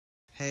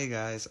Hey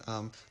guys,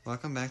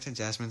 welcome back to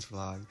Jasmine's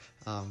vlog.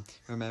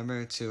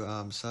 Remember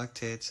to suck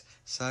tits,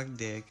 suck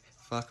dick,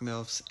 fuck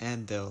milfs,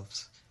 and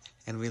dilfs.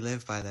 And we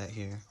live by that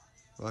here.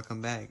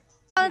 Welcome back.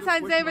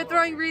 Valentine's Day, we're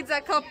throwing reeds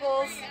at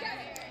couples.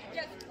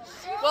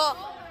 Well,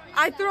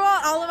 I threw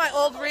out all of my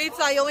old reeds,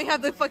 so I only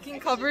have the fucking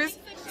covers.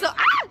 So,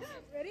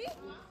 ready?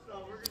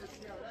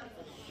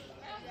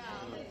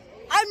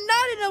 I'm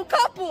not in a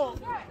couple!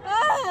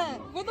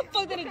 Where the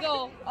fuck did it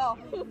go? Oh.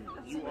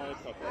 You are a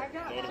couple.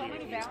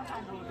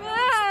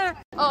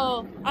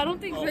 Oh, I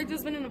don't think Drake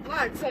just been in the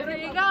vlog, so here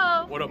you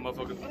go. What up,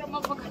 motherfucker? What up,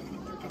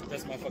 motherfucker?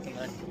 That's my fucking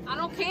life. I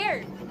don't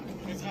care.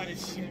 It's hot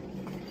as shit.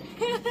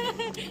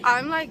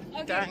 I'm like,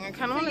 dang, I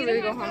kind of want to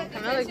really go home. I'm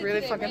kind of like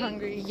really fucking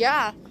hungry.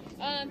 Yeah.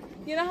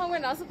 You know how we're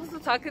not supposed to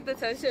talk at the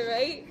tension,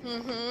 right?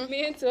 Mm-hmm.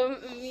 Me and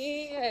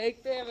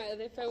Hector and my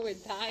other friend were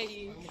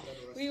dying.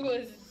 We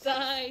was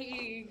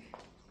dying.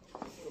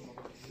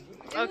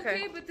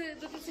 Okay. But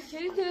the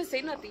security didn't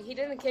say nothing. He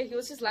didn't care. He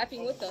was just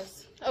laughing with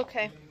us.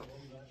 Okay.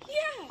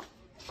 Yeah.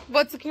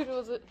 What security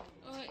was it?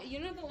 You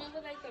know the one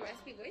with like the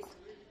raspy voice?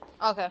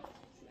 Okay.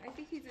 I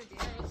think he's a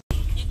general.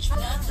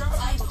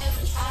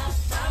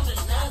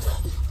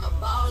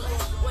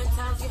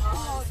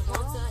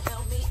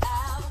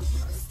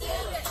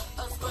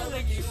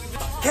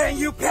 Can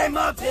you pay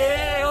my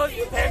bills?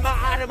 You pay my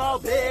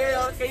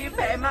automobiles? Can you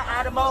pay my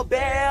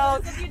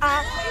automobiles?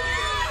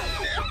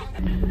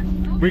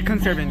 We're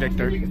conserving,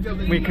 Victor. You look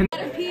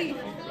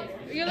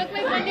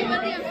like Wendy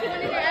Wendy. I'm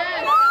shooting your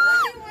ass.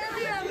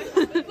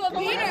 But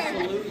Peter.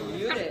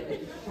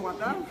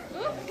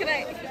 Can I?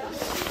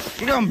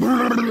 You know,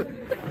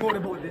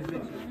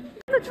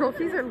 The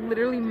trophies are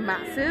literally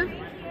massive.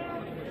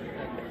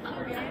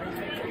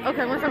 Okay, I'm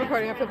gonna stop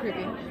recording. I feel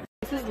creepy.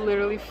 This is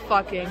literally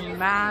fucking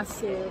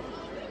massive.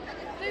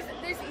 There's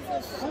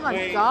easels. Oh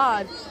my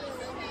god.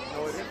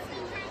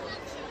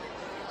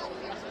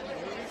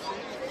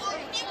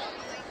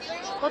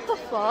 What the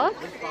fuck?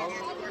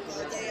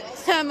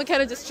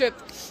 McKenna just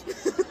tripped.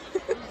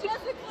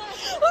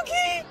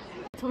 Okay.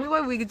 Tell me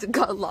why we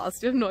got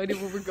lost. You have no idea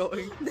where we're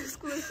going. This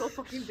school is so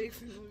fucking big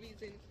for no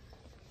reason.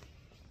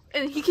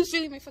 And he keeps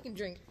stealing my fucking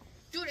drink.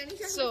 Dude, and he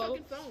has So- my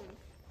fucking phone.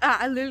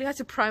 I literally had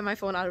to pry my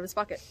phone out of his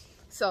pocket.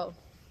 So,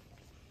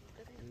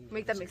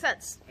 make that make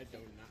sense. I do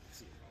not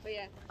see it. But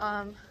yeah.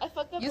 I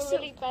fucked up You a still-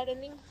 really bad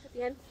ending at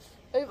the end.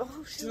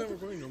 Oh She's not shit.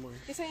 recording no more.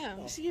 Yes, I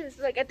am. Serious.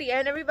 Like at the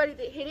end, everybody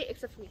hit it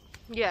except for me.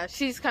 Yeah,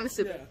 she's kind of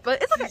stupid, Yeah.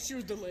 but it's okay. She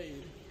was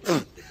delayed.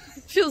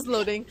 She was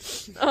loading.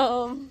 She,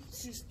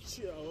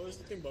 what's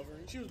the thing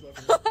buffering? She was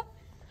buffering.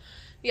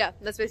 Yeah,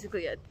 that's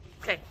basically it.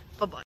 Okay,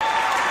 bye bye.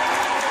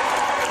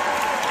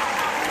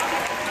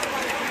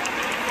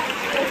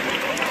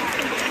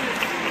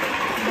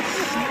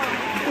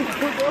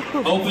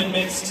 Open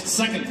mixed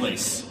second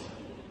place.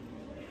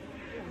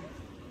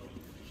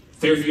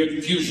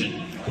 Fairfield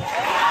Fusion.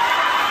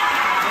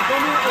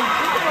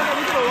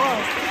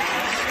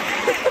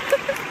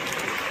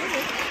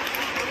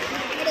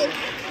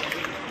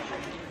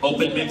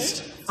 Open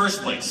mixed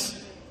first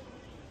place.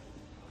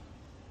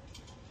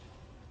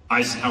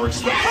 Eisenhower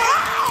Express.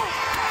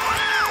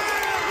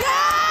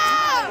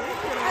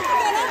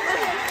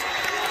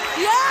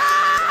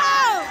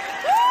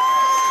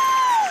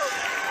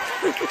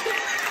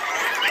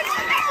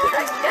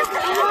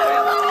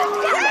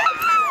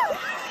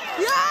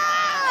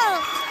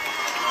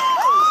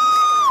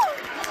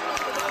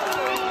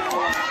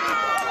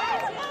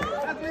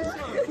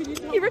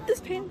 He ripped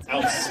his pants.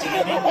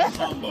 Outstanding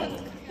combo.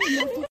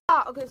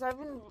 Okay, so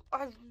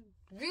I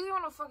really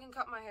want to fucking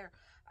cut my hair.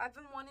 I've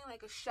been wanting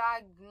like a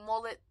shag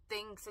mullet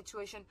thing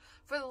situation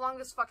for the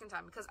longest fucking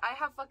time because I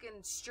have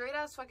fucking straight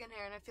ass fucking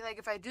hair, and I feel like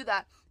if I do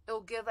that,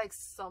 it'll give like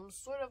some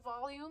sort of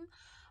volume.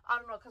 I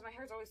don't know, because my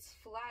hair's always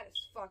flat as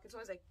fuck. It's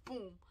always like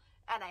boom,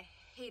 and I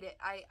hate it.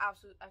 I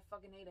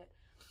fucking hate it.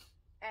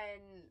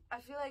 And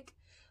I feel like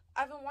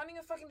I've been wanting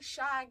a fucking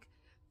shag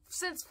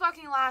since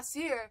fucking last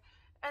year,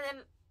 and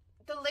then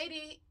the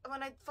lady,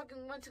 when I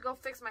fucking went to go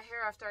fix my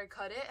hair after I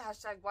cut it,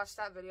 hashtag watch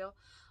that video,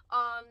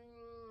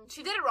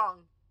 she did it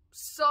wrong.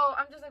 So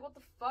I'm just like, what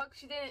the fuck?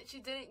 She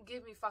didn't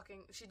give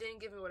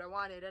me what I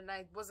wanted, and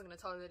I wasn't gonna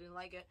tell her that I didn't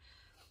like it.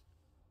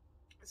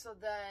 So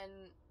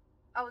then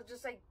I was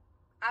just like,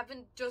 I've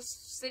been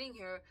just sitting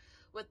here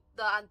with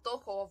the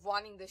antojo of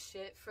wanting this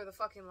shit for the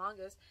fucking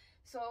longest.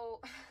 So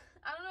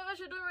I don't know if I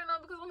should do it right now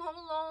because I'm home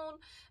alone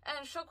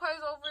and Shokwai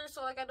is over,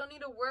 so like I don't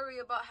need to worry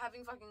about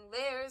having fucking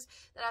layers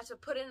that I have to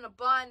put it in a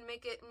bun,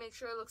 make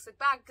sure it looks like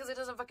back, because it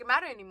doesn't fucking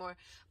matter anymore.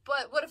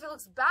 But what if it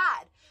looks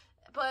bad?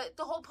 But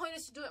the whole point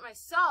is to do it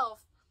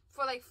myself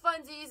for like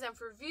funsies and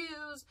for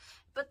views.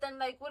 But then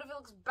like, what if it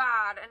looks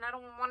bad? And I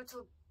don't want it to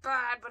look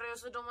bad, but I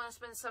also don't want to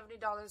spend $70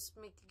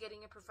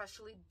 getting it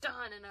professionally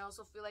done. And I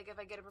also feel like if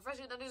I get it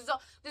professionally done,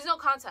 there's no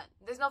content.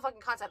 There's no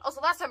fucking content. Also,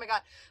 last time I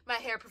got my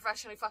hair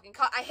professionally fucking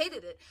cut, I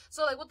hated it.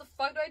 So like, what the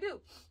fuck do I do,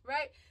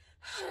 right?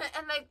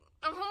 And like,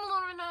 I'm home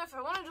alone right now. If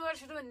I want to do it, I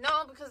should do it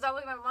now, because that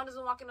way my mom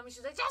doesn't walk in on me.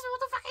 She's like, Jasmine,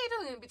 what the fuck are you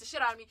doing? And beat the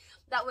shit out of me.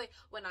 That way,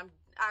 when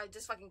I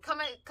just fucking cut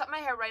my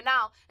hair right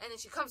now, and then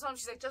she comes home,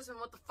 she's like, Jasmine,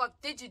 what the fuck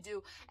did you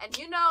do? And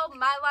you know,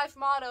 my life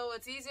motto,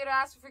 it's easier to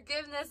ask for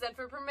forgiveness than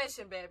for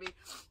permission, baby.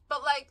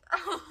 But like,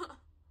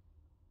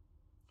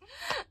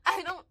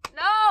 I don't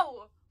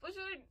know. What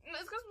should I,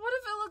 it's because what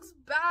if it looks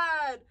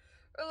bad?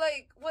 Or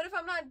like, what if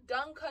I'm not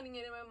done cutting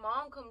it and my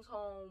mom comes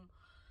home?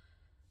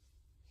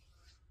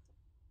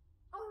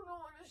 I don't know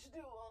what I should do.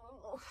 I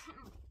don't know.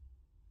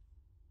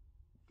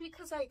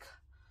 Because like,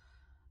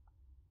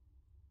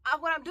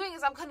 what I'm doing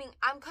is I'm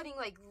cutting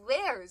like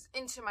layers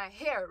into my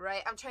hair,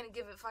 right? I'm trying to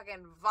give it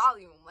fucking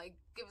volume, like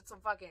give it some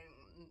fucking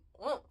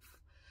oomph.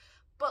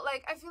 But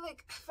like, I feel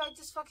like if I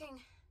just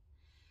fucking,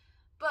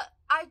 but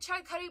I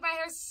tried cutting my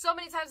hair so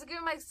many times and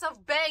giving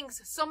myself bangs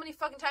so many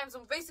fucking times.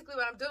 And basically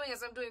what I'm doing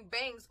is I'm doing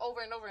bangs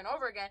over and over and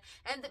over again.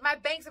 And my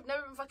bangs have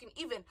never been fucking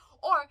even.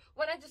 Or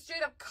when I just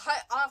straight up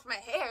cut off my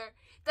hair,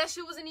 that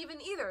shit wasn't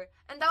even either.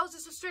 And that was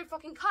just a straight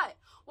fucking cut.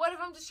 What if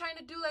I'm just trying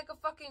to do like a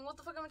fucking, what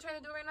the fuck am I trying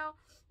to do right now?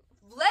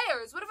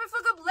 Layers. What if I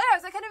fuck up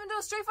layers? I can't even do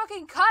a straight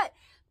fucking cut.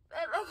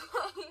 I want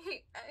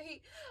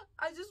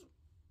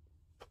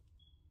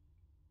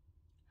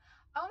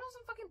to have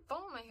some fucking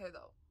foam in my hair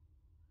though.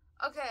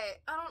 Okay,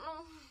 I don't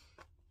know.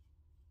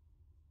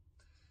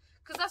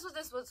 Because that's what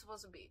this was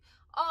supposed to be.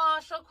 Oh,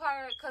 show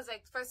choir, because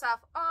like, first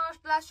off, oh,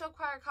 last show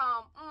choir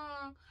comp,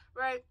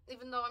 right?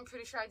 Even though I'm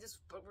pretty sure I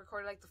just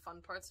recorded like the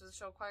fun parts of the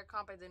show choir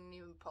comp, I didn't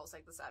even post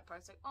like the sad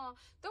parts. Like, oh,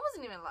 there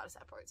wasn't even a lot of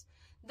sad parts.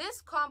 This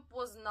comp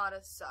was not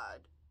as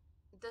sad.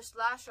 This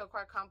last show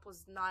choir comp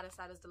was not as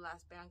sad as the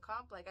last band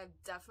comp. Like, I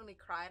definitely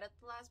cried at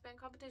the last band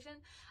competition.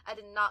 I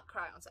did not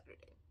cry on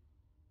Saturday.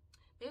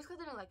 Maybe it's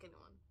because I didn't like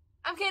anyone.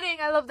 I'm kidding.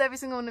 I loved every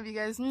single one of you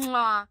guys.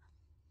 Mwah.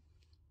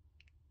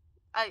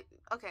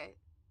 Okay.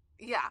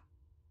 Yeah.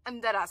 I'm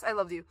dead ass. I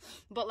love you.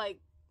 But like,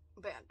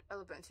 band. I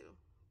love band too.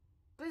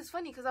 But it's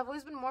funny because I've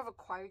always been more of a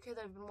choir kid.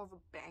 I've been more of a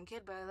band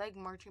kid. But I like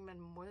marching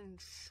band more than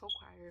show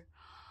choir.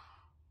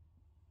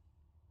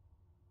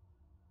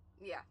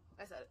 Yeah.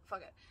 I said it.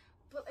 Fuck it.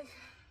 But like,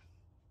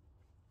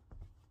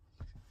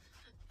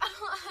 I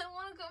don't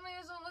want to cut my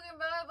hair so looking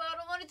bad. But I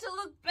don't want it to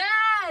look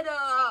bad.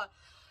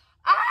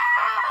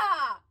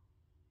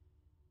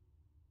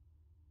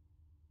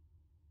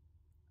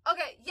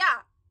 Okay,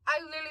 yeah, I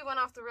literally went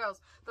off the rails.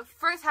 The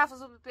first half was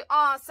supposed to be,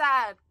 oh,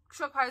 sad,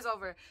 show choir's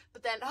over.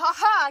 But then,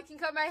 haha, I can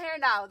cut my hair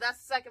now. That's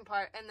the second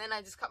part. And then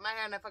I just cut my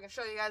hair and I fucking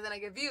show you guys and I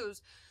get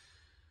views.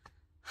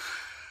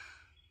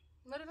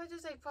 What if I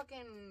just like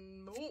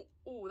fucking,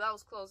 ooh, that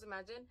was close,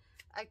 imagine.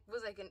 I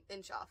was like an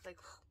inch off, like,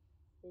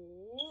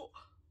 ooh.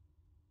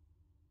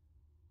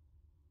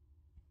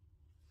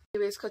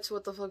 Anyways, cut to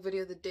what the fuck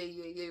video of the day,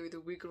 yay, or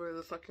the week, or whatever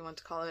the fuck you want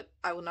to call it.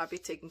 I will not be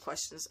taking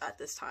questions at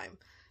this time.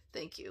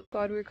 Thank you.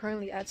 God, we're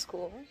currently at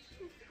school.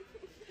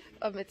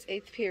 It's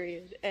 8th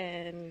period,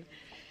 and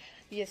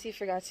Yessie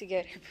forgot to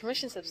get her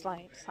permission slip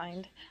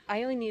signed.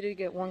 I only needed to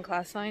get one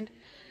class signed,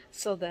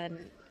 so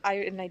then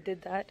I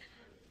did that.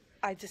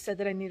 I just said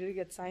that I needed to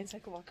get signed so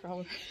I could walk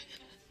around.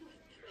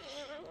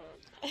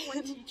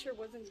 One teacher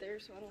wasn't there,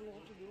 so I don't know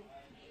what to do.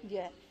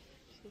 Yeah.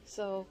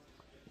 So,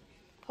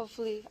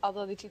 hopefully all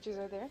the other teachers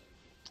are there.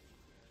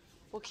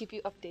 We'll keep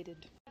you updated.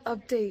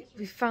 Update.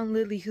 We found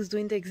Lily, who's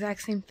doing the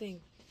exact same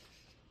thing.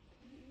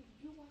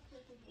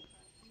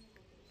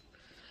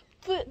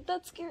 But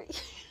that's scary.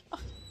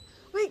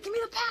 Wait, give me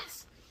the pass.